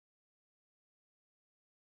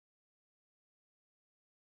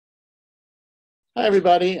Hi,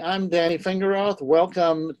 everybody. I'm Danny Fingeroth.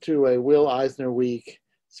 Welcome to a Will Eisner Week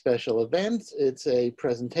special event. It's a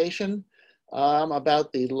presentation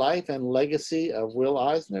about the life and legacy of Will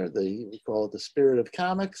Eisner. We call it the Spirit of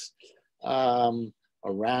Comics,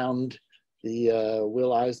 around the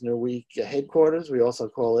Will Eisner Week headquarters. We also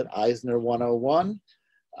call it Eisner 101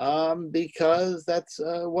 because that's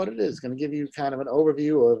what it is. Going to give you kind of an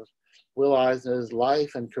overview of Will Eisner's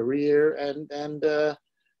life and career and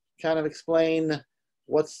kind of explain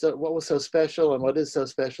what was so special and what is so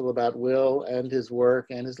special about Will and his work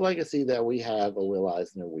and his legacy that we have a Will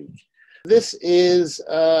Eisner Week. This is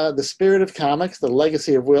the Spirit of Comics, the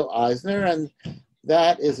legacy of Will Eisner, and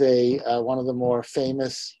that is one of the more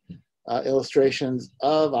famous illustrations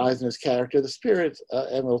of Eisner's character, the Spirit,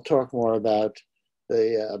 and we'll talk more about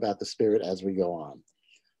the Spirit as we go on.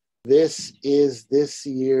 This is this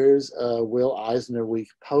year's Will Eisner Week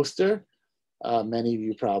poster. Many of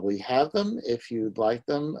you probably have them. If you'd like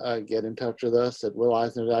them, get in touch with us at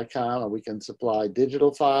willeisner.com, and we can supply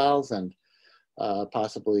digital files and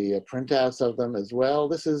possibly printouts of them as well.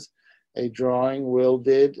 This is a drawing Will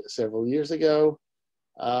did several years ago,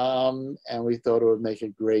 and we thought it would make a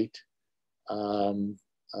great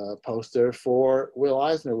poster for Will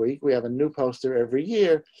Eisner Week. We have a new poster every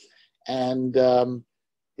year, and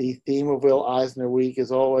the theme of Will Eisner Week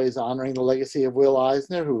is always honoring the legacy of Will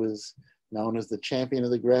Eisner, who is known as the champion of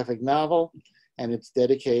the graphic novel, and it's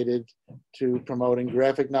dedicated to promoting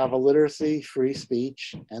graphic novel literacy, free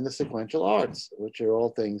speech, and the sequential arts, which are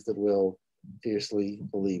all things that Will fiercely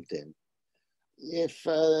believed in. If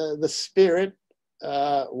the Spirit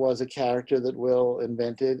was a character that Will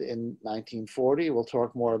invented in 1940, we'll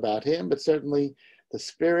talk more about him, but certainly the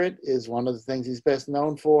Spirit is one of the things he's best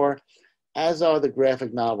known for, as are the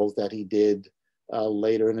graphic novels that he did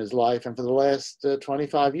later in his life. And for the last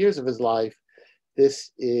 25 years of his life,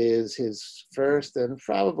 this is his first and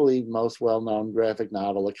probably most well-known graphic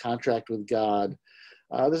novel, A Contract with God.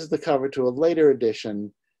 This is the cover to a later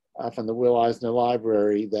edition from the Will Eisner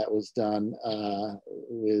Library that was done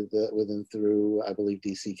with and through, I believe,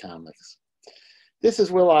 DC Comics. This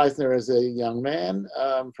is Will Eisner as a young man,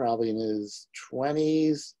 probably in his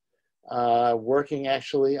 20s, working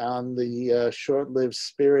actually on the short-lived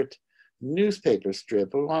Spirit newspaper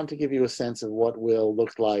strip. We wanted to give you a sense of what Will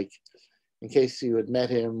looked like in case you had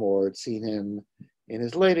met him or had seen him in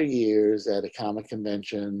his later years at a comic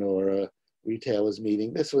convention or a retailer's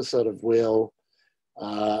meeting. This was sort of Will,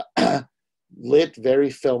 lit,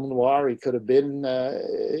 very film noir. He could have been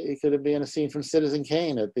a scene from Citizen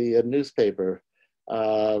Kane at the newspaper,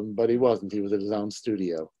 but he wasn't. He was at his own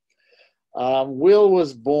studio. Will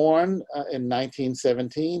was born in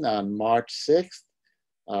 1917 on March 6th.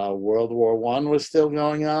 World War I was still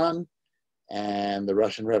going on, and the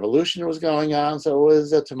Russian Revolution was going on, so it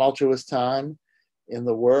was a tumultuous time in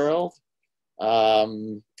the world. A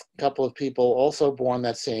couple of people also born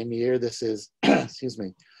that same year. This is, excuse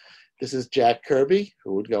me, this is Jack Kirby,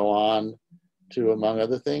 who would go on to, among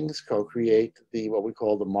other things, co-create what we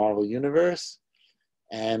call the Marvel Universe.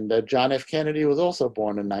 And John F. Kennedy was also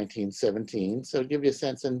born in 1917, so to give you a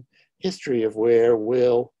sense in history of where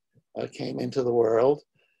Will came into the world.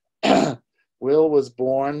 Will was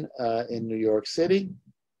born in New York City,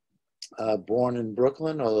 born in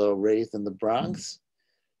Brooklyn, although raised in the Bronx.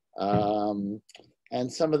 And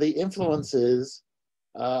some of the influences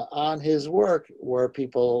on his work were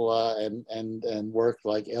people and work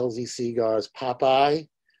like L.Z. Segar's Popeye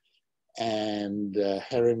and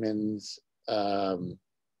Herriman's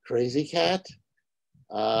Crazy Cat.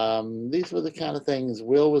 These were the kind of things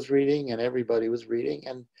Will was reading and everybody was reading,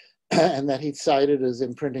 and that he'd cited as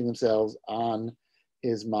imprinting themselves on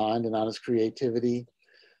his mind and on his creativity.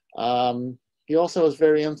 He also was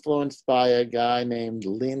very influenced by a guy named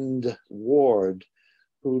Lynd Ward,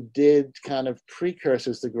 who did kind of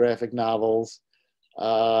precursors to graphic novels.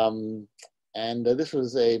 This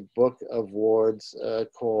was a book of Ward's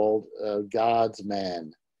called God's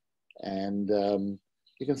Man. And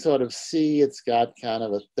you can sort of see it's got kind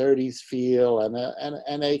of a 30s feel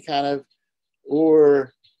and a kind of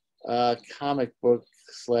comic book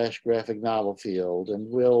 / graphic novel field, and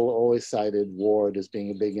Will always cited Ward as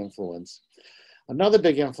being a big influence. Another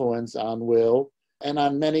big influence on Will, and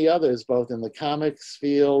on many others, both in the comics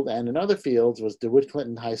field and in other fields, was DeWitt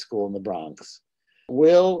Clinton High School in the Bronx.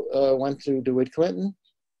 Will went to DeWitt Clinton,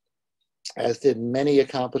 as did many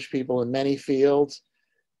accomplished people in many fields.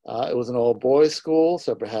 It was an all-boys school,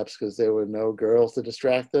 so perhaps because there were no girls to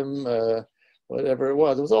distract them, whatever it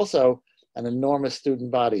was. It was also an enormous student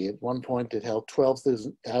body. At one point, it held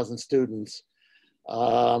 12,000 students,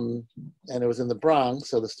 and it was in the Bronx,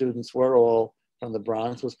 so the students were all from the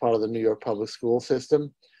Bronx, was part of the New York public school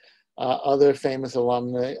system. Other famous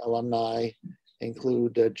alumni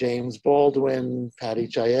include James Baldwin, Patty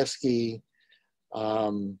Chayefsky,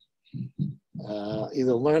 either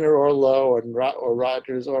Lerner or Lowe or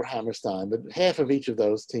Rogers or Hammerstein, but half of each of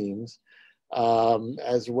those teams,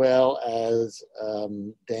 as well as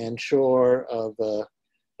Dan Shore of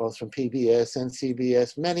both from PBS and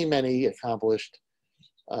CBS, many accomplished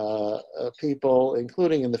people,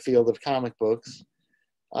 including in the field of comic books.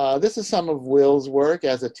 This is some of Will's work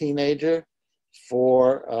as a teenager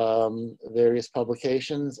for various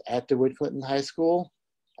publications at DeWitt Clinton High School,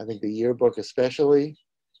 I think the yearbook especially.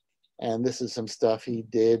 And this is some stuff he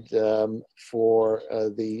did for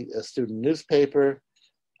the student newspaper.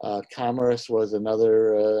 Commerce was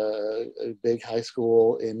another big high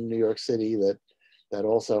school in New York City that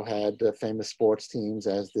also had famous sports teams,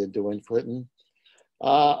 as did DeWitt Clinton.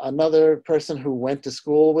 Another person who went to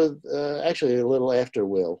school with, actually a little after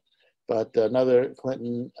Will, but another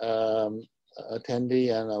Clinton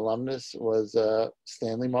attendee and alumnus was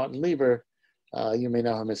Stanley Martin Lieber. You may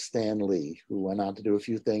know him as Stan Lee, who went on to do a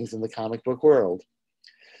few things in the comic book world.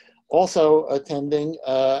 Also attending,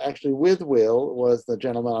 actually with Will, was the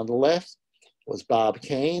gentleman on the left, was Bob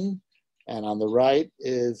Kane, and on the right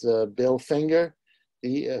is Bill Finger,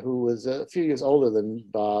 who was a few years older than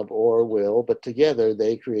Bob or Will, but together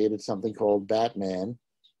they created something called Batman.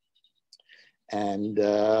 And,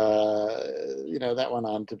 that went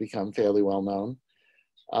on to become fairly well known.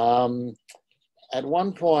 At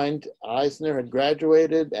one point, Eisner had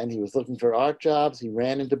graduated and he was looking for art jobs. He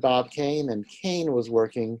ran into Bob Kane, and Kane was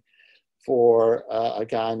working for a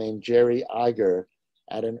guy named Jerry Iger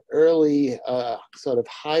at an early sort of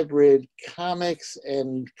hybrid comics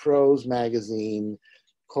and prose magazine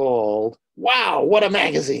called Wow, What a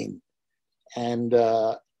Magazine! And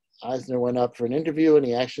Eisner went up for an interview, and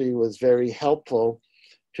he actually was very helpful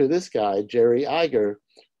to this guy, Jerry Iger,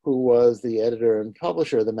 who was the editor and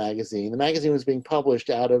publisher of the magazine. The magazine was being published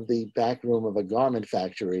out of the back room of a garment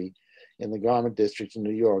factory in the garment district in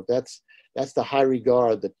New York. That's the high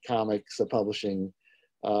regard that comics publishing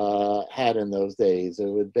had in those days. It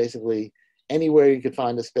would basically, anywhere you could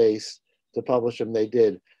find a space to publish them, they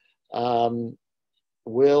did.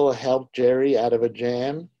 Will helped Jerry out of a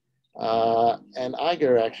jam, and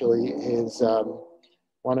Iger actually is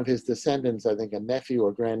one of his descendants, I think a nephew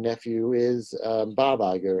or grandnephew, is Bob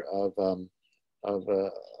Iger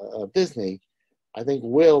of Disney. I think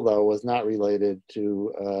Will, though, was not related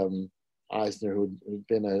to Eisner, who'd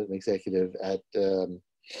been an executive at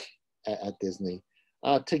Disney.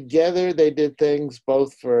 Together, they did things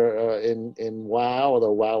both for in WoW,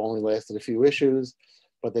 although WoW only lasted a few issues,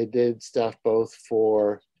 but they did stuff both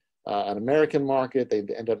for an American market. They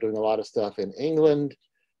ended up doing a lot of stuff in England.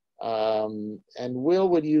 And Will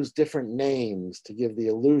would use different names to give the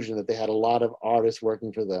illusion that they had a lot of artists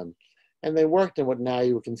working for them. And they worked in what now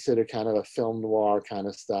you would consider kind of a film noir kind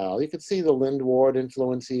of style. You could see the Lind Ward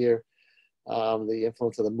influence here, the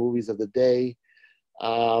influence of the movies of the day.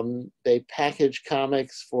 They packaged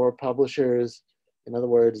comics for publishers. In other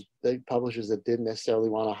words, the publishers that didn't necessarily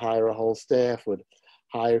want to hire a whole staff would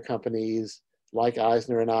hire companies like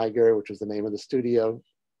Eisner and Iger, which was the name of the studio.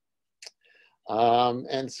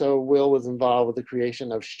 And so Will was involved with the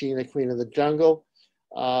creation of Sheena, Queen of the Jungle.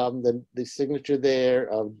 The signature there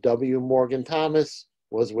of W. Morgan Thomas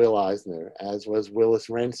was Will Eisner, as was Willis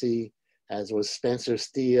Renzi, as was Spencer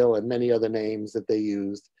Steele, and many other names that they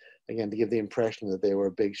used, again, to give the impression that they were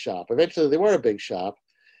a big shop. Eventually, they were a big shop.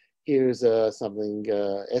 Here's something,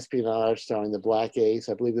 Espionage, starring the Black Ace.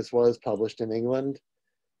 I believe this was published in England.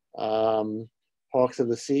 Hawks of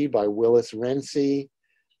the Sea by Willis Renzi.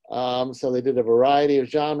 So they did a variety of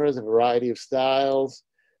genres, a variety of styles.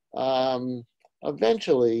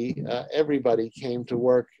 Eventually, everybody came to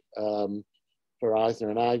work for Eisner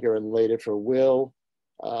and Iger, and later for Will.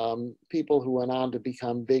 People who went on to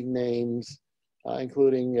become big names,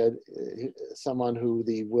 including someone who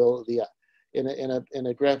in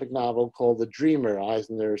a graphic novel called The Dreamer,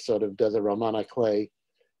 Eisner sort of does a roman à clef.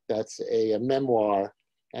 That's a memoir.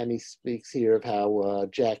 And he speaks here of how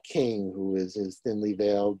Jack King, who is his thinly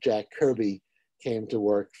veiled Jack Kirby, came to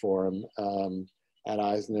work for him at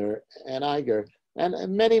Eisner and Iger.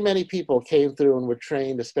 And many people came through and were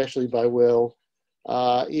trained, especially by Will,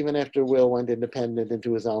 even after Will went independent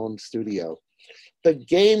into his own studio. The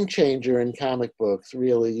game changer in comic books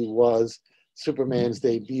really was Superman's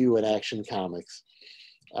debut in Action Comics.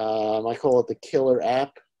 I call it the killer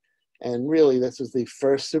app. And really, this was the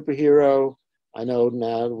first superhero. I know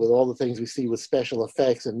now with all the things we see with special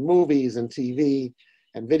effects in movies and TV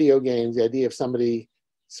and video games, the idea of somebody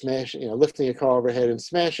lifting a car overhead and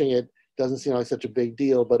smashing it Doesn't seem like such a big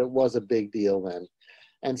deal, but it was a big deal then.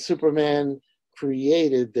 And Superman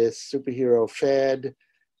created this superhero fad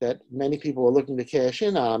that many people were looking to cash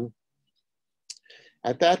in on.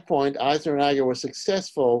 At that point, Eisner and Iger were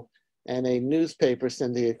successful, and a newspaper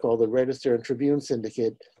syndicate called the Register and Tribune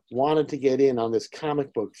Syndicate wanted to get in on this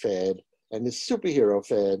comic book fad and this superhero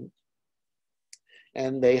fad.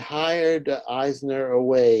 And they hired Eisner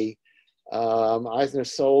away. Eisner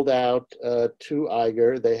sold out to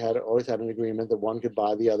Iger. They had always had an agreement that one could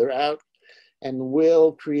buy the other out. And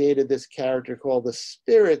Will created this character called the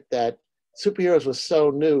Spirit that superheroes was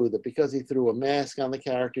so new that because he threw a mask on the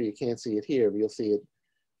character, you can't see it here, but you'll see it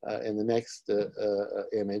in the next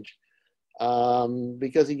image.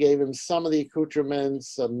 Because he gave him some of the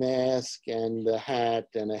accoutrements, a mask and a hat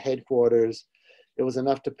and a headquarters, it was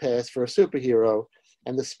enough to pass for a superhero.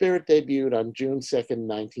 And the Spirit debuted on June 2nd,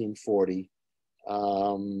 1940,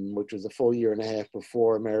 which was a full year and a half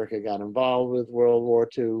before America got involved with World War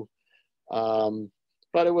II.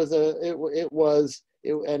 But it was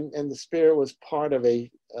and the Spirit was part of a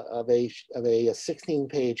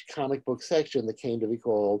 16-page comic book section that came to be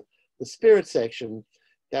called the Spirit section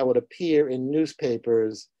that would appear in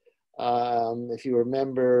newspapers. If you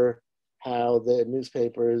remember how the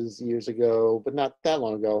newspapers years ago, but not that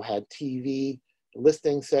long ago, had TV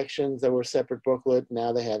listing sections that were a separate booklet.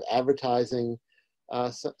 Now they have advertising,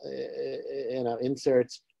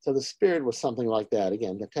 inserts. So the Spirit was something like that.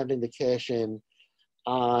 Again, attempting to cash in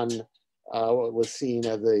on what was seen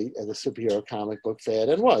as a superhero comic book fad,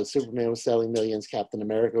 and was. Superman was selling millions. Captain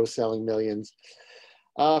America was selling millions.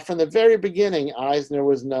 From the very beginning, Eisner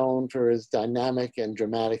was known for his dynamic and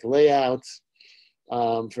dramatic layouts,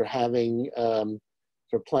 for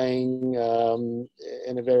playing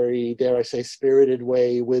in a very, dare I say, spirited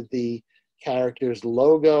way with the character's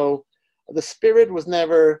logo. The Spirit was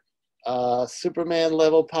never Superman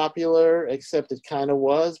level popular, except it kind of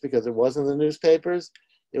was, because it was in the newspapers.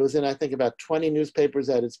 It was in, I think, about 20 newspapers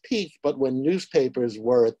at its peak, but when newspapers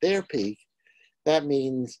were at their peak, that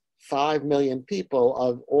means 5 million people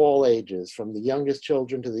of all ages, from the youngest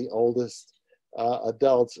children to the oldest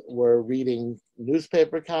adults, were reading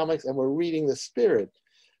newspaper comics and were reading the Spirit.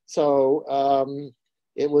 So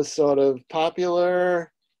it was sort of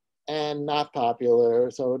popular and not popular.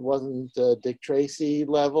 So it wasn't Dick Tracy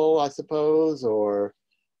level, I suppose, or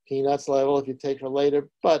Peanuts level if you take for later,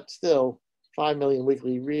 but still 5 million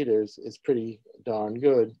weekly readers is pretty darn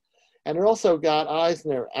good. And it also got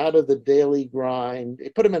Eisner out of the daily grind.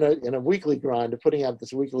 It put him in a weekly grind of putting out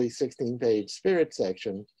this weekly 16-page Spirit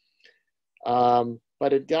section.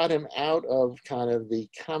 But it got him out of kind of the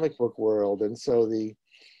comic book world. And so the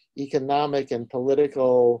economic and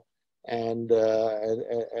political and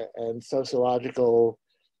sociological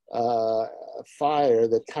fire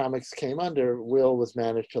that comics came under, Will was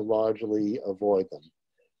managed to largely avoid them.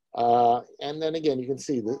 And then again, you can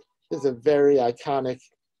see that there's a very iconic,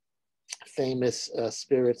 famous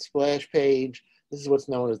Spirit splash page. This is what's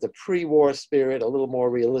known as the pre-war Spirit, a little more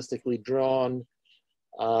realistically drawn.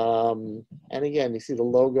 And again, you see the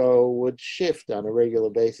logo would shift on a regular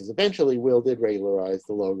basis. Eventually, Will did regularize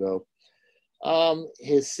the logo.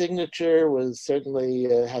 His signature was certainly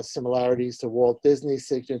has similarities to Walt Disney's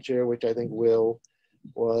signature, which I think Will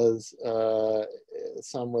was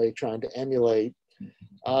some way trying to emulate.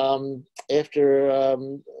 After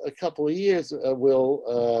a couple of years, Will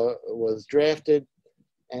was drafted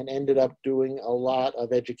and ended up doing a lot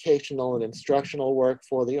of educational and instructional work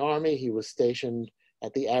for the Army. He was stationed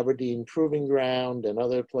at the Aberdeen Proving Ground and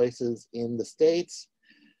other places in the States.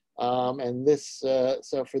 And this,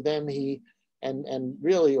 so for them, he, and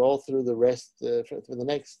really all through the rest, for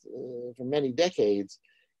many decades,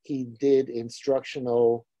 he did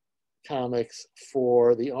instructional comics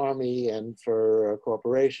for the Army and for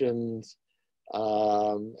corporations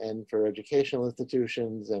and for educational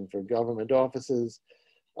institutions and for government offices.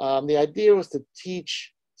 The idea was to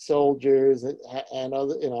teach soldiers and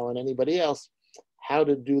other, and anybody else how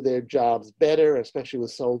to do their jobs better, especially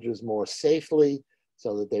with soldiers, more safely,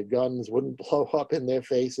 so that their guns wouldn't blow up in their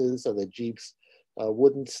faces, so that jeeps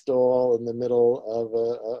wouldn't stall in the middle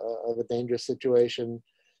of a dangerous situation.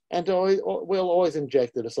 And Will always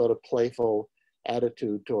injected a sort of playful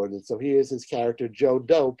attitude toward it. So here's his character, Joe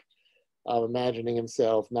Dope, imagining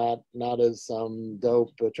himself not as some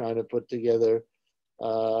dope trying to put together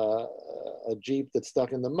a jeep that's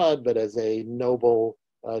stuck in the mud, but as a noble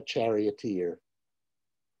charioteer.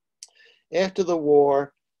 After the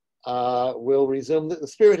war, Will resumed. The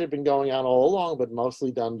Spirit had been going on all along, but mostly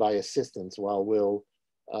done by assistants while Will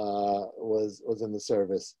was in the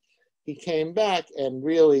service. He came back and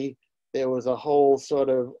really there was a whole sort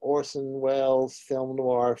of Orson Welles film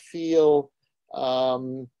noir feel,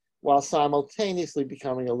 while simultaneously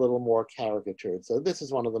becoming a little more caricatured. So this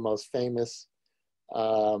is one of the most famous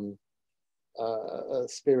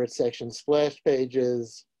spirit section splash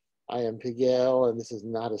pages. I am Pigalle, and this is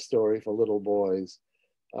not a story for little boys.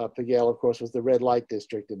 Pigalle, of course, was the red light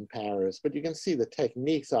district in Paris, but you can see the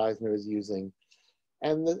techniques Eisner is using.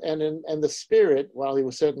 And the spirit, while he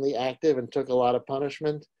was certainly active and took a lot of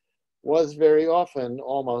punishment, was very often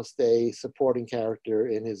almost a supporting character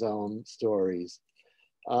in his own stories.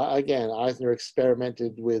 Again, Eisner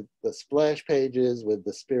experimented with the splash pages, with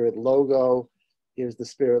the spirit logo. Here's the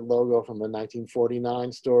spirit logo from the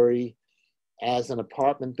 1949 story as an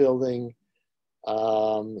apartment building.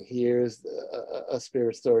 Here's a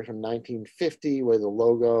spirit story from 1950 where the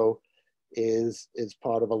logo is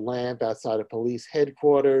part of a lamp outside of police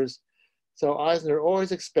headquarters. So Eisner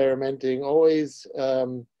always experimenting, always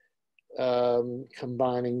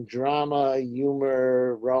combining drama,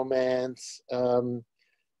 humor, romance.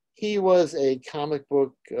 He was a comic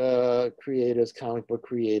book creator's comic book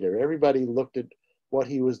creator. Everybody looked at what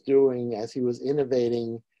he was doing as he was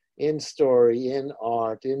innovating in story, in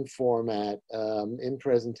art, in format, in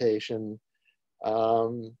presentation.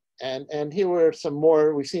 And here were some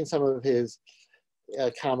more, we've seen some of his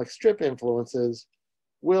comic strip influences.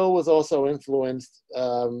 Will was also influenced,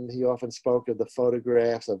 he often spoke of the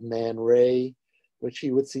photographs of Man Ray, which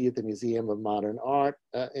he would see at the Museum of Modern Art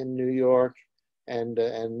in New York, and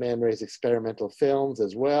Man Ray's experimental films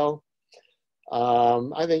as well.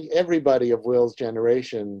 I think everybody of Will's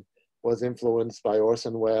generation was influenced by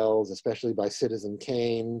Orson Welles, especially by Citizen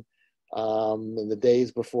Kane. In the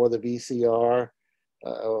days before the VCR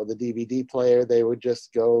or the DVD player, they would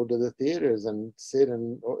just go to the theaters and sit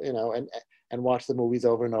and, you know, and watch the movies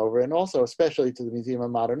over and over. And also, especially to the Museum of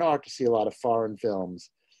Modern Art, to see a lot of foreign films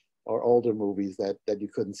or older movies that you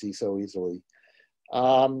couldn't see so easily.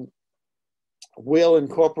 Will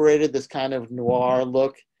incorporated this kind of noir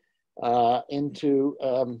look into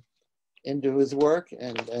his work,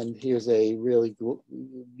 and here's a really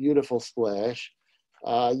beautiful splash.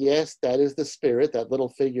 Yes, that is the spirit, that little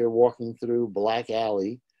figure walking through Black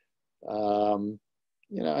Alley. You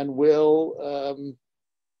know, and Will,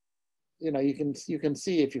 you know, you can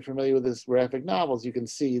see, if you're familiar with his graphic novels, you can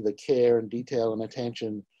see the care and detail and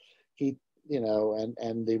attention he, you know,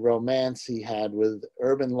 and the romance he had with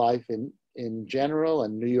urban life in general,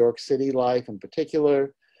 and New York City life in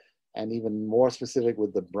particular, and even more specific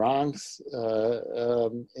with the Bronx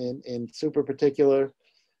in super particular.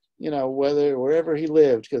 You know, wherever he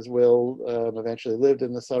lived, because Will eventually lived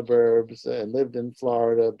in the suburbs and lived in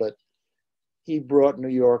Florida, but he brought New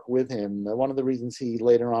York with him. One of the reasons he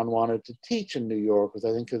later on wanted to teach in New York was,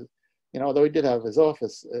 I think, because, you know, although he did have his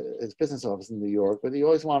office, his business office in New York, but he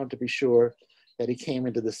always wanted to be sure that he came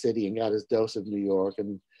into the city and got his dose of New York,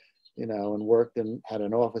 and, you know, and worked and had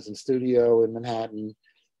an office and studio in Manhattan,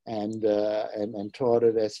 and taught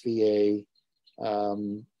at SVA,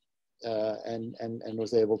 and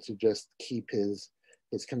was able to just keep his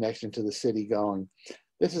connection to the city going.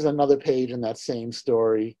 This is another page in that same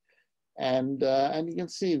story, and you can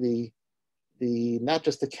see the not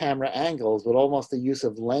just the camera angles, but almost the use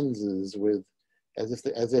of lenses, with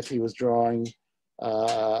as if he was drawing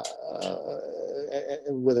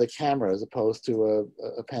with a camera as opposed to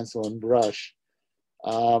a pencil and brush.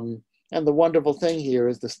 And the wonderful thing here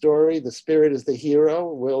is the story. The spirit is the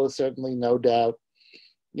hero. Will is certainly, no doubt,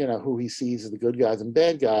 you know, who he sees as the good guys and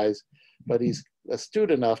bad guys, but he's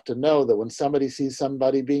astute enough to know that when somebody sees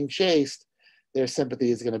somebody being chased, their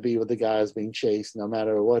sympathy is going to be with the guys being chased, no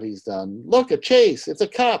matter what he's done. Look, a chase! It's a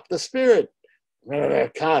cop. The spirit.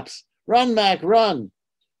 Cops, run, Mac, run!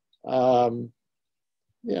 You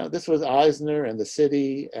know, this was Eisner and the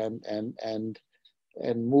city and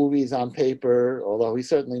movies on paper. Although he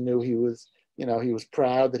certainly knew he was, you know, he was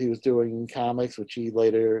proud that he was doing comics, which he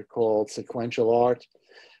later called sequential art.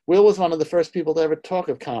 Will was one of the first people to ever talk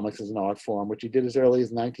of comics as an art form, which he did as early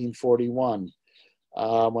as 1941.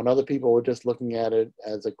 When other people were just looking at it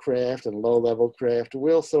as a craft and low-level craft,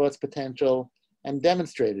 Will saw its potential and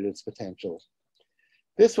demonstrated its potential.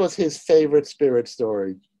 This was his favorite spirit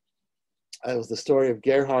story. It was the story of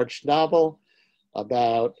Gerhard Schnabel,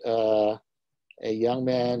 about a young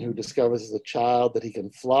man who discovers as a child that he can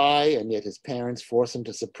fly, and yet his parents force him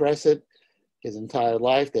to suppress it his entire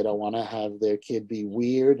life. They don't want to have their kid be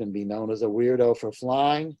weird and be known as a weirdo for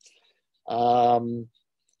flying.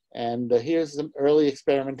 Here's some early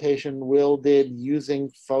experimentation Will did using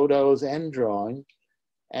photos and drawing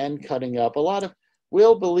and cutting up.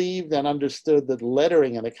 Will believed and understood that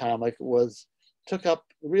lettering in a comic was took up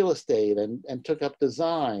real estate and took up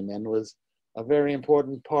design and was a very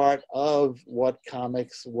important part of what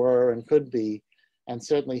comics were and could be. And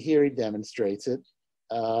certainly here he demonstrates it.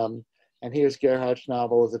 And here's Gerhard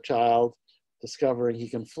Schnabel as a child discovering he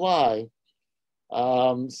can fly.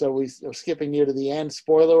 So we're skipping near to the end.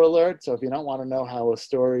 Spoiler alert. So if you don't want to know how a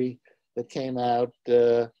story that came out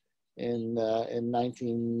around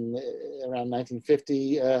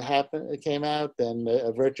 1950 came out, then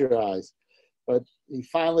avert your eyes. But he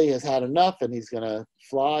finally has had enough, and he's going to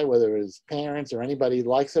fly, whether his parents or anybody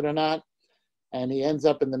likes it or not. And he ends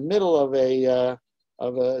up in the middle of a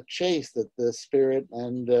chase that the Spirit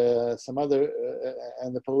and some other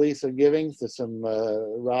and the police are giving to some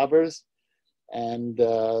robbers. And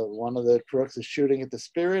one of the crooks is shooting at the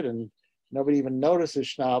Spirit, and nobody even notices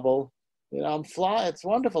Schnabel. You know, I'm flying. It's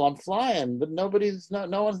wonderful. I'm flying, but no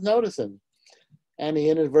one's noticing. And he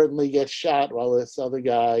inadvertently gets shot while this other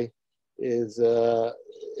guy is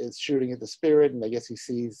shooting at the Spirit, and I guess he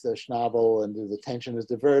sees Schnabel, and his attention is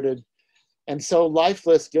diverted. And so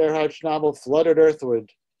lifeless, Gerhard Schnabel fluttered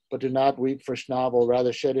earthward, but do not weep for Schnabel,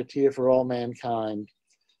 rather shed a tear for all mankind.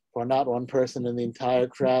 For not one person in the entire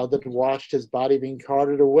crowd that watched his body being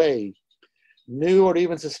carted away knew or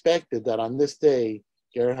even suspected that on this day,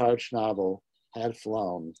 Gerhard Schnabel had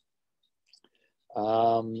flown.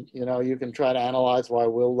 You know, you can try to analyze why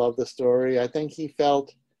Will loved the story. I think he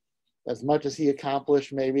felt as much as he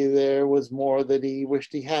accomplished, maybe there was more that he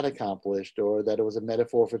wished he had accomplished, or that it was a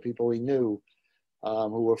metaphor for people he knew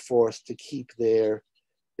who were forced to keep their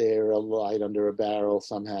light under a barrel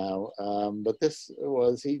somehow. But this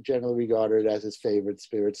was, he generally regarded as his favorite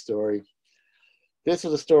Spirit story. This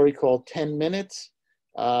was a story called 10 Minutes.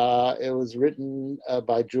 It was written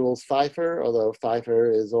by Jules Feiffer, although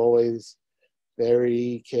Feiffer is always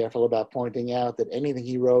very careful about pointing out that anything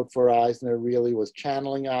he wrote for Eisner really was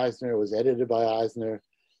channeling Eisner, was edited by Eisner,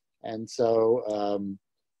 and so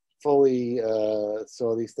fully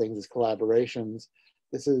saw these things as collaborations.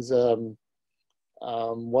 This is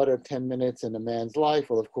what are 10 minutes in a man's life?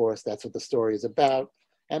 Well, of course, that's what the story is about.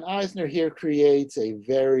 And Eisner here creates a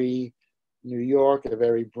very New York, a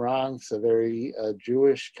very Bronx, a very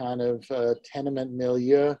Jewish kind of tenement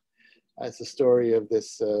milieu. It's the story of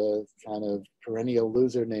this kind of perennial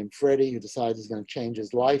loser named Freddie who decides he's going to change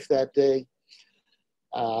his life that day.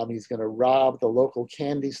 He's going to rob the local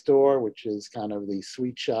candy store, which is kind of the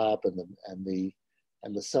sweet shop and the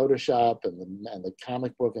soda shop and the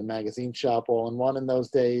comic book and magazine shop all in one in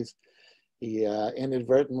those days. He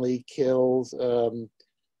inadvertently kills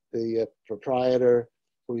the proprietor,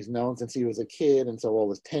 who he's known since he was a kid, and so all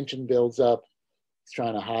this tension builds up. He's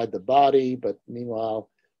trying to hide the body, but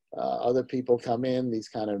meanwhile, other people come in, these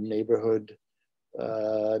kind of neighborhood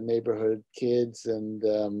kids, and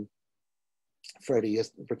Freddie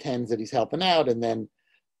just pretends that he's helping out, and then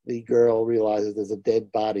the girl realizes there's a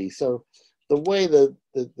dead body. So the way the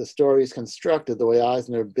story is constructed, the way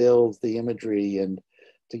Eisner builds the imagery, and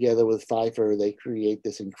together with Feiffer, they create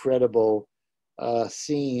this incredible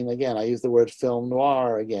scene. Again, I use the word film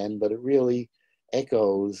noir again, but it really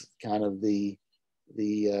echoes kind of the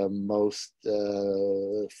most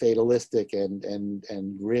fatalistic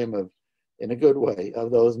and grim of, in a good way,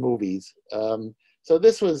 of those movies. So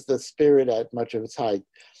this was the Spirit at much of its height.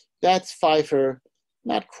 That's Feiffer,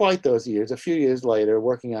 not quite those years, a few years later,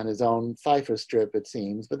 working on his own Feiffer strip, it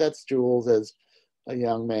seems, but that's Jules as a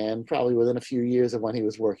young man, probably within a few years of when he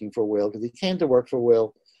was working for Will, because he came to work for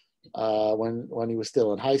Will when he was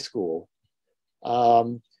still in high school.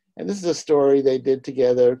 And this is a story they did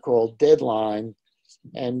together called Deadline.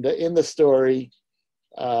 And in the story,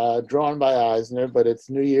 drawn by Eisner, but it's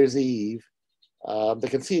New Year's Eve. The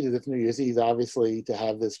conceit is it's New Year's Eve, obviously, to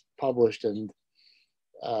have this published and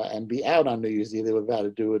be out on New Year's Eve. They would have had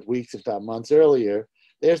to do it weeks, if not months earlier.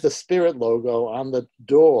 There's the Spirit logo on the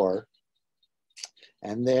door.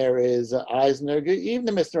 And there is Eisner. Good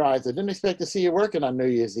evening, Mr. Eisner. Didn't expect to see you working on New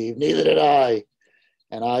Year's Eve. Neither did I.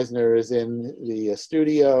 And Eisner is in the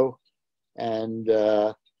studio, and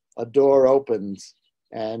a door opens,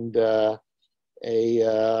 and a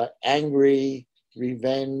angry,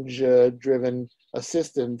 revenge-driven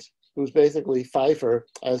assistant, who's basically Feiffer,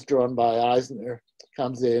 as drawn by Eisner,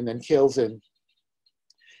 comes in and kills him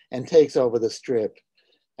and takes over the strip.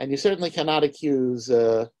 And you certainly cannot accuse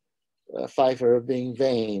Feiffer of being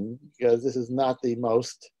vain, because this is not the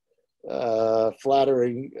most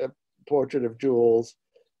flattering portrait of Jules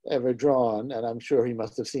ever drawn, and I'm sure he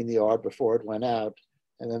must have seen the art before it went out.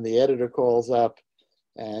 And then the editor calls up,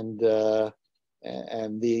 and the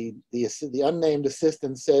unnamed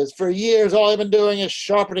assistant says, "For years, all I've been doing is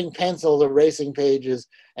sharpening pencils, erasing pages,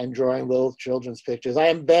 and drawing little children's pictures. I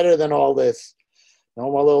am better than all this." No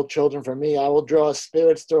more little children for me. I will draw a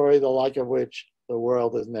spirit story, the like of which the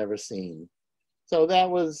world has never seen. So that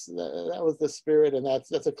was the spirit, and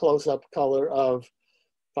that's a close-up color of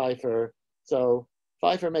Pfeiffer. So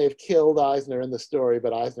Pfeiffer may have killed Eisner in the story,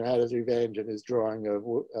 but Eisner had his revenge in his drawing of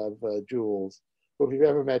Jules. Who, if you've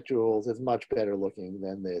ever met Jules, is much better looking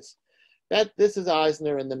than this. This is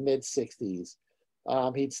Eisner in the mid-60s.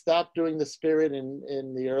 He'd stopped doing the spirit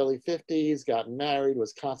in the early 50s, gotten married,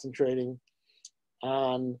 was concentrating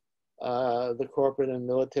on the corporate and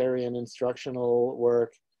military and instructional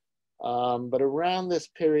work. But around this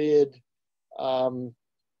period, so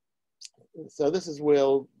this is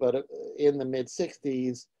Will, but in the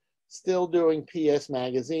mid-60s, still doing PS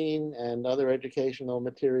Magazine and other educational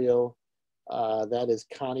material. That is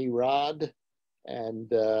Connie Rod.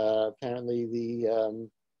 And apparently the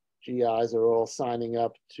GIs are all signing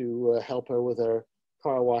up to help her with her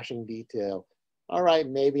car washing detail. All right,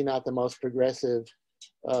 maybe not the most progressive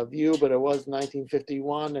view, but it was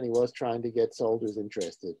 1951 and he was trying to get soldiers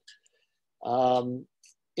interested.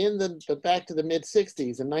 Back to the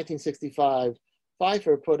mid-60s, in 1965,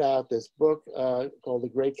 Pfeiffer put out this book called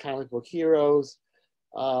The Great Comic Book Heroes,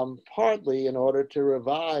 partly in order to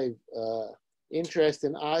revive interest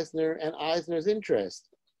in Eisner and Eisner's interest.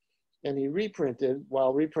 And he reprinted,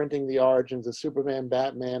 while reprinting the origins of Superman,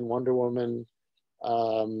 Batman, Wonder Woman,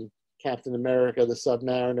 Captain America, the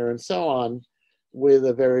Submariner, and so on, with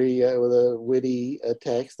a very with a witty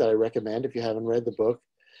text that I recommend if you haven't read the book.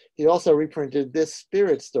 He also reprinted this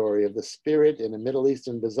spirit story of the spirit in a Middle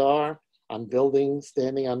Eastern bazaar on buildings,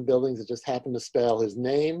 standing on buildings that just happened to spell his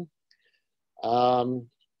name. And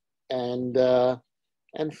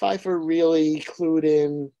Pfeiffer really clued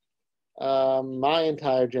in my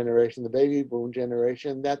entire generation, the baby boom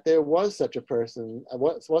generation, that there was such a person,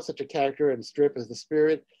 was such a character and strip as the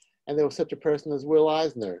spirit, and there was such a person as Will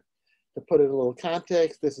Eisner. To put it in a little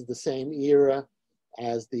context, this is the same era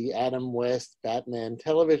as the Adam West Batman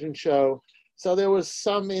television show. So there was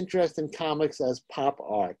some interest in comics as pop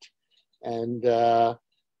art. And the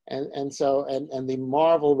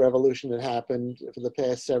Marvel revolution had happened for the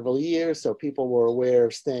past several years. So people were aware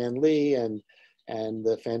of Stan Lee and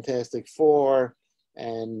the Fantastic Four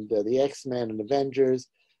and the X-Men and Avengers.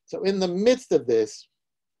 So in the midst of this,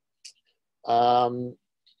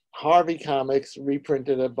 Harvey Comics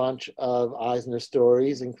reprinted a bunch of Eisner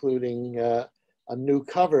stories, including a new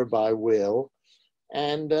cover by Will.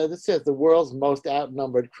 And this says, the world's most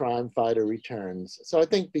outnumbered crime fighter returns. So I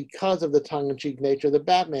think because of the tongue-in-cheek nature of the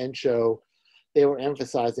Batman show, they were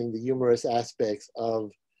emphasizing the humorous aspects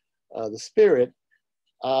of the spirit.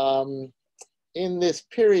 In this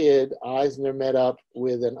period, Eisner met up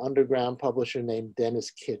with an underground publisher named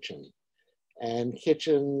Dennis Kitchen. And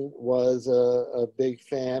Kitchen was a big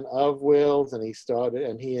fan of Will's, and he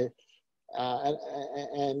started,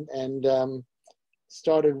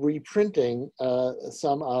 started reprinting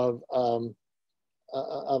some of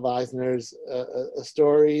Eisner's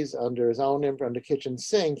stories under his own imprint, under Kitchen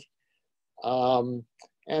Sink. And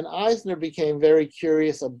Eisner became very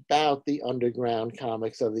curious about the underground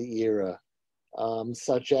comics of the era,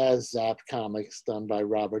 such as Zap Comics done by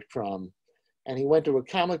Robert Crumb. And he went to a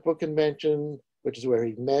comic book convention, which is where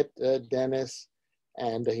he met Dennis,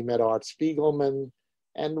 and he met Art Spiegelman.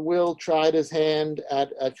 And Will tried his hand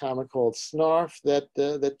at a comic called Snarf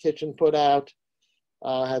that Kitchen put out,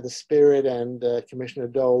 had the spirit and Commissioner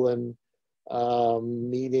Dolan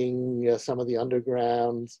meeting some of the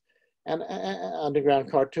underground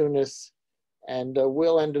cartoonists. And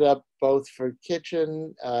Will ended up both for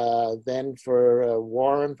Kitchen, then for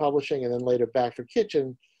Warren Publishing, and then later back for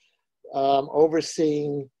Kitchen,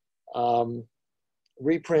 overseeing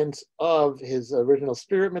reprints of his original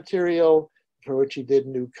spirit material, for which he did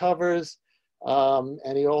new covers.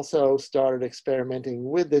 And he also started experimenting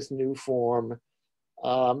with this new form,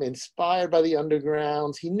 inspired by the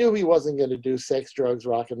undergrounds. He knew he wasn't going to do sex, drugs,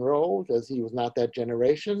 rock and roll, because he was not that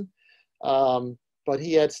generation. But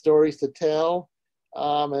he had stories to tell.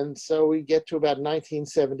 And so we get to about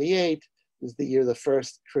 1978, is the year the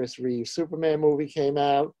first Chris Reeve Superman movie came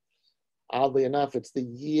out. Oddly enough, it's the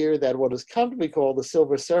year that what has come to be called the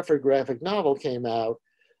Silver Surfer graphic novel came out.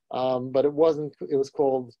 But it wasn't, it was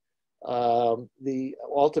called The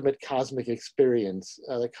Ultimate Cosmic Experience.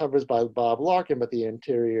 The cover's by Bob Larkin, but the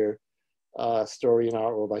interior story and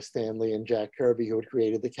art were by Stan Lee and Jack Kirby, who had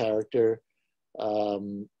created the character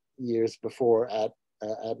years before at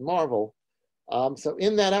Marvel. So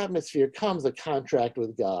in that atmosphere comes a contract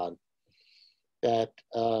with God that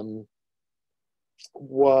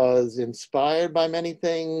was inspired by many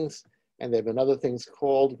things, and there have been other things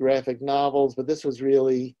called graphic novels, but this was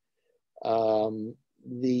really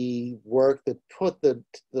the work that put the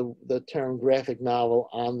term graphic novel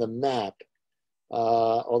on the map.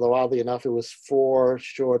 Although oddly enough, it was 4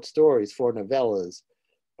 short stories, 4 novellas.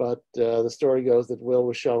 But the story goes that Will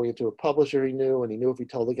was showing it to a publisher he knew, and he knew if he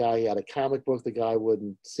told the guy he had a comic book, the guy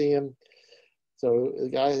wouldn't see him. So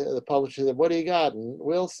the publisher said, "What do you got?" And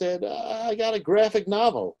Will said, "I got a graphic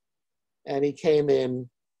novel." And he came in,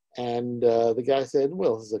 and the guy said,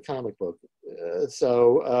 "Will, this is a comic book."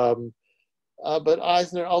 But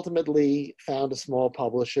Eisner ultimately found a small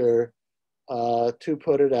publisher to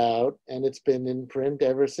put it out, and it's been in print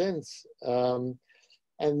ever since.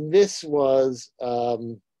 And this was,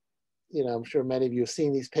 I'm sure many of you have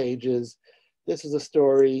seen these pages. This is a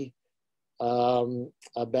story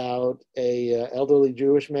about a elderly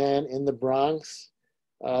Jewish man in the Bronx,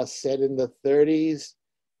 set in the 30s,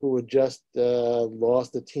 who had just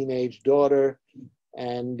lost a teenage daughter,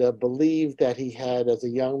 and believed that he had, as a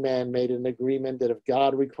young man, made an agreement that if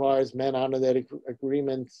God requires men honor that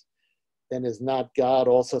agreements, then is not God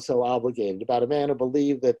also so obligated? About a man who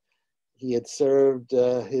believed that he had served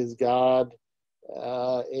his God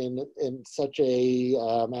in such a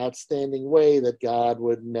outstanding way that God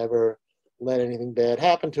would never let anything bad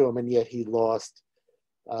happen to him, and yet he lost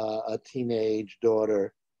a teenage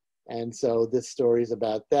daughter. And so this story is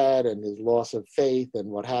about that and his loss of faith and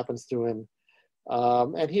what happens to him.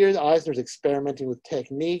 And here Eisner's experimenting with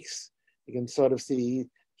techniques. You can sort of see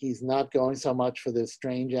he's not going so much for the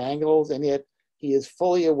strange angles, and yet he is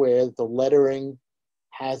fully aware that the lettering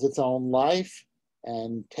has its own life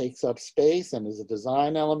and takes up space and is a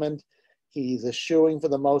design element. He's eschewing, for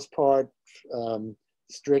the most part,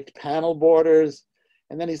 strict panel borders.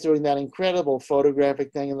 And then he's doing that incredible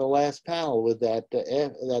photographic thing in the last panel with that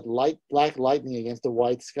black lightning against the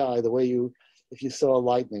white sky, the way if you saw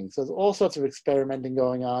lightning. So there's all sorts of experimenting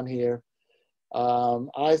going on here.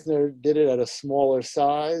 Eisner did it at a smaller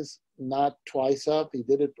size, not twice up. He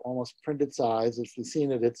did it almost printed size. If you've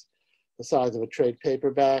seen it, it's the size of a trade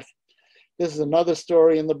paperback. This is another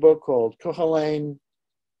story in the book called Kuchelain.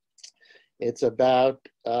 It's about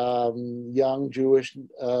young Jewish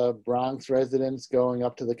Bronx residents going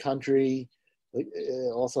up to the country,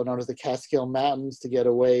 also known as the Catskill Mountains, to get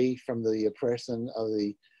away from the oppression of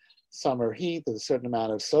the summer heat. There's a certain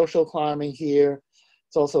amount of social climbing here.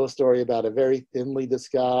 It's also a story about a very thinly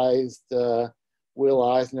disguised Will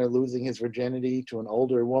Eisner losing his virginity to an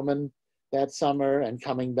older woman that summer and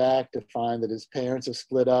coming back to find that his parents have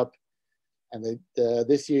split up. And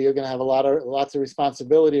this year you're going to have lots of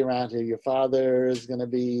responsibility around here. Your father is going to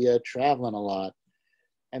be traveling a lot.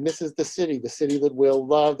 And this is the city that Will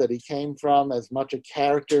loved, that he came from, as much a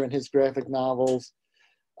character in his graphic novels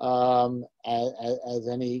as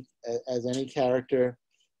any character.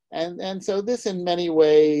 And so this, in many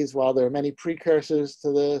ways, while there are many precursors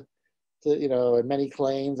to and many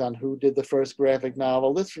claims on who did the first graphic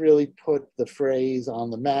novel, this really put the phrase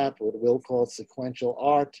on the map, what Will called sequential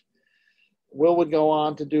art. Will would go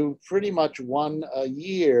on to do pretty much one a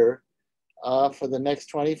year for the next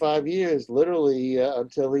 25 years, literally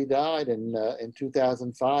until he died in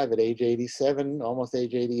 2005 at age 87, almost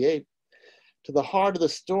age 88. To the Heart of the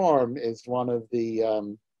Storm is one of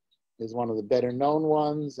the better known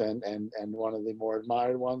ones and one of the more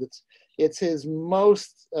admired ones. It's his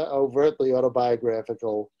most overtly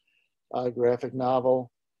autobiographical graphic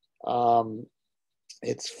novel.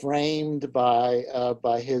 It's framed by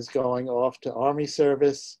his going off to Army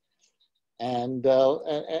service, and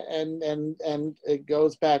it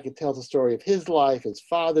goes back. It tells a story of his life, his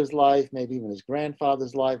father's life, maybe even his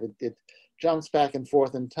grandfather's life. It jumps back and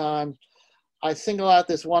forth in time. I single out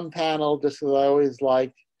this one panel just because I always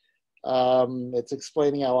liked. It's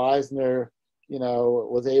explaining how Eisner,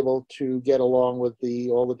 was able to get along with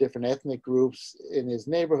all the different ethnic groups in his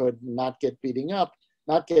neighborhood, not getting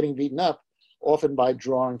beaten up, often by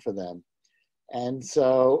drawing for them. And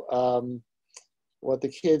so what the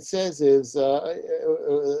kid says is,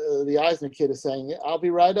 the Eisner kid is saying, "I'll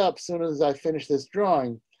be right up as soon as I finish this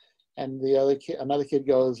drawing." And another kid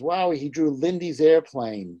goes, "Wow, he drew Lindy's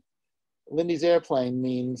airplane." Lindy's airplane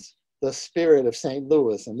means the spirit of St.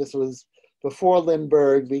 Louis. And this was before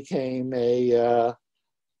Lindbergh became a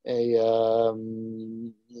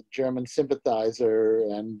German sympathizer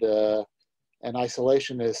and an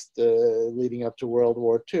isolationist leading up to World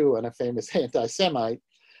War II and a famous anti-Semite.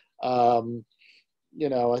 I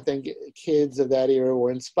think kids of that era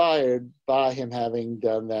were inspired by him having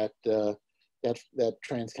done that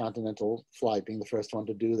transcontinental flight, being the first one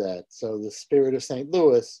to do that. So the spirit of St.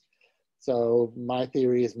 Louis. So my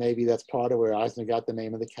theory is maybe that's part of where Eisner got the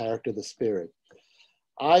name of the character, the Spirit.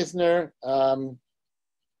 Eisner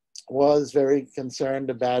was very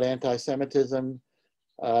concerned about anti-Semitism.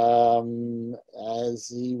 as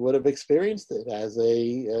he would have experienced it as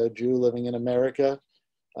a Jew living in America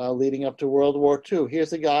leading up to World War II.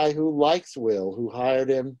 Here's a guy who likes Will, who hired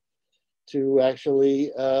him to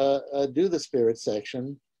actually do the spirit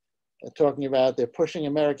section, talking about they're pushing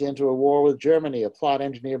America into a war with Germany, a plot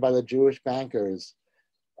engineered by the Jewish bankers.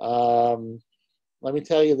 Let me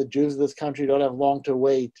tell you, the Jews of this country don't have long to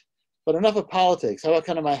wait. But enough of politics. How about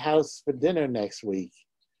come to my house for dinner next week?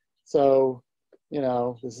 So, you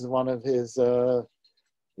know, this is one of his,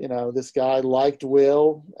 you know, this guy liked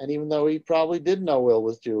Will, and even though he probably didn't know Will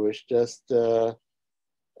was Jewish, just, you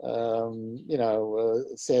know,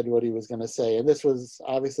 said what he was going to say. And this was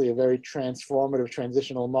obviously a very transformative,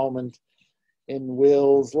 transitional moment in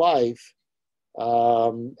Will's life.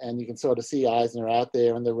 And you can sort of see Eisner out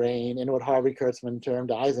there in the rain, in what Harvey Kurtzman termed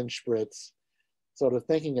Eisenspritz, sort of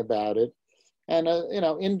thinking about it. And, you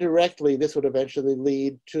know, indirectly, this would eventually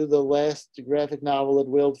lead to the last graphic novel that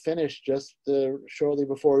Will finished just shortly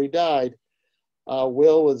before he died.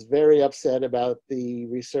 Will was very upset about the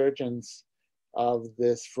resurgence of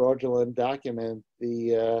this fraudulent document,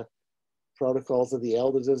 the Protocols of the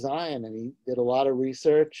Elders of Zion, and he did a lot of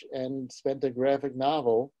research and spent a graphic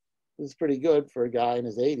novel. This is pretty good for a guy in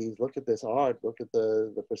his 80s. Look at this art, look at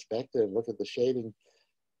the perspective, look at the shading.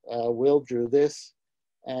 Will drew this,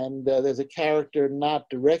 and there's a character not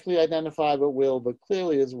directly identified with Will, but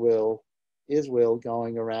clearly is Will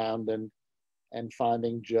going around and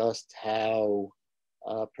finding just how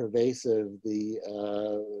pervasive the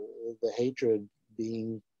hatred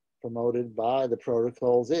being promoted by the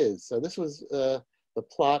protocols is. So this was the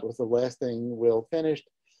plot was the last thing Will finished.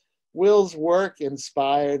 Will's work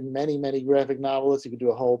inspired many, many graphic novelists. You could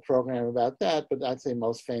do a whole program about that, but I'd say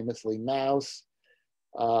most famously Mouse,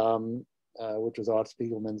 which was Art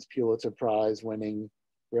Spiegelman's Pulitzer Prize winning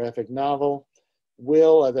graphic novel.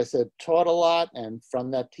 Will, as I said, taught a lot, and from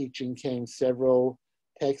that teaching came several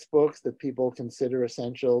textbooks that people consider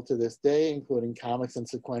essential to this day, including Comics and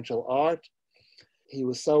Sequential Art. He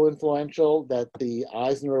was so influential that the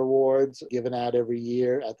Eisner Awards, given out every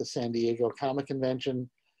year at the San Diego Comic Convention,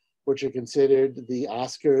 which are considered the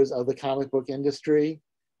Oscars of the comic book industry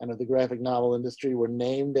and of the graphic novel industry, were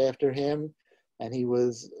named after him. And he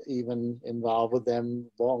was even involved with them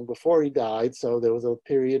long before he died. So there was a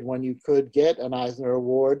period when you could get an Eisner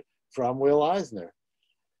Award from Will Eisner.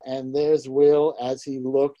 And there's Will as he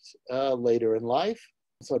looked later in life.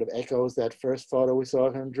 Sort of echoes that first photo we saw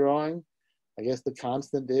of him drawing. I guess the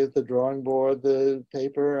constant is the drawing board, the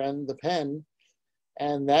paper, and the pen.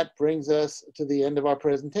 And that brings us to the end of our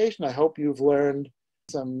presentation. I hope you've learned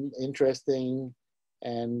some interesting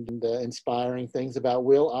and inspiring things about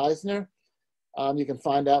Will Eisner. You can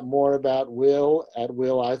find out more about Will at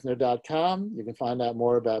willeisner.com. You can find out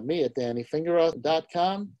more about me at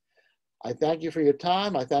dannyfingeroth.com. I thank you for your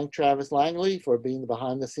time. I thank Travis Langley for being the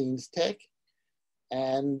behind-the-scenes tech.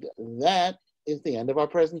 And that is the end of our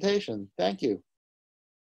presentation. Thank you.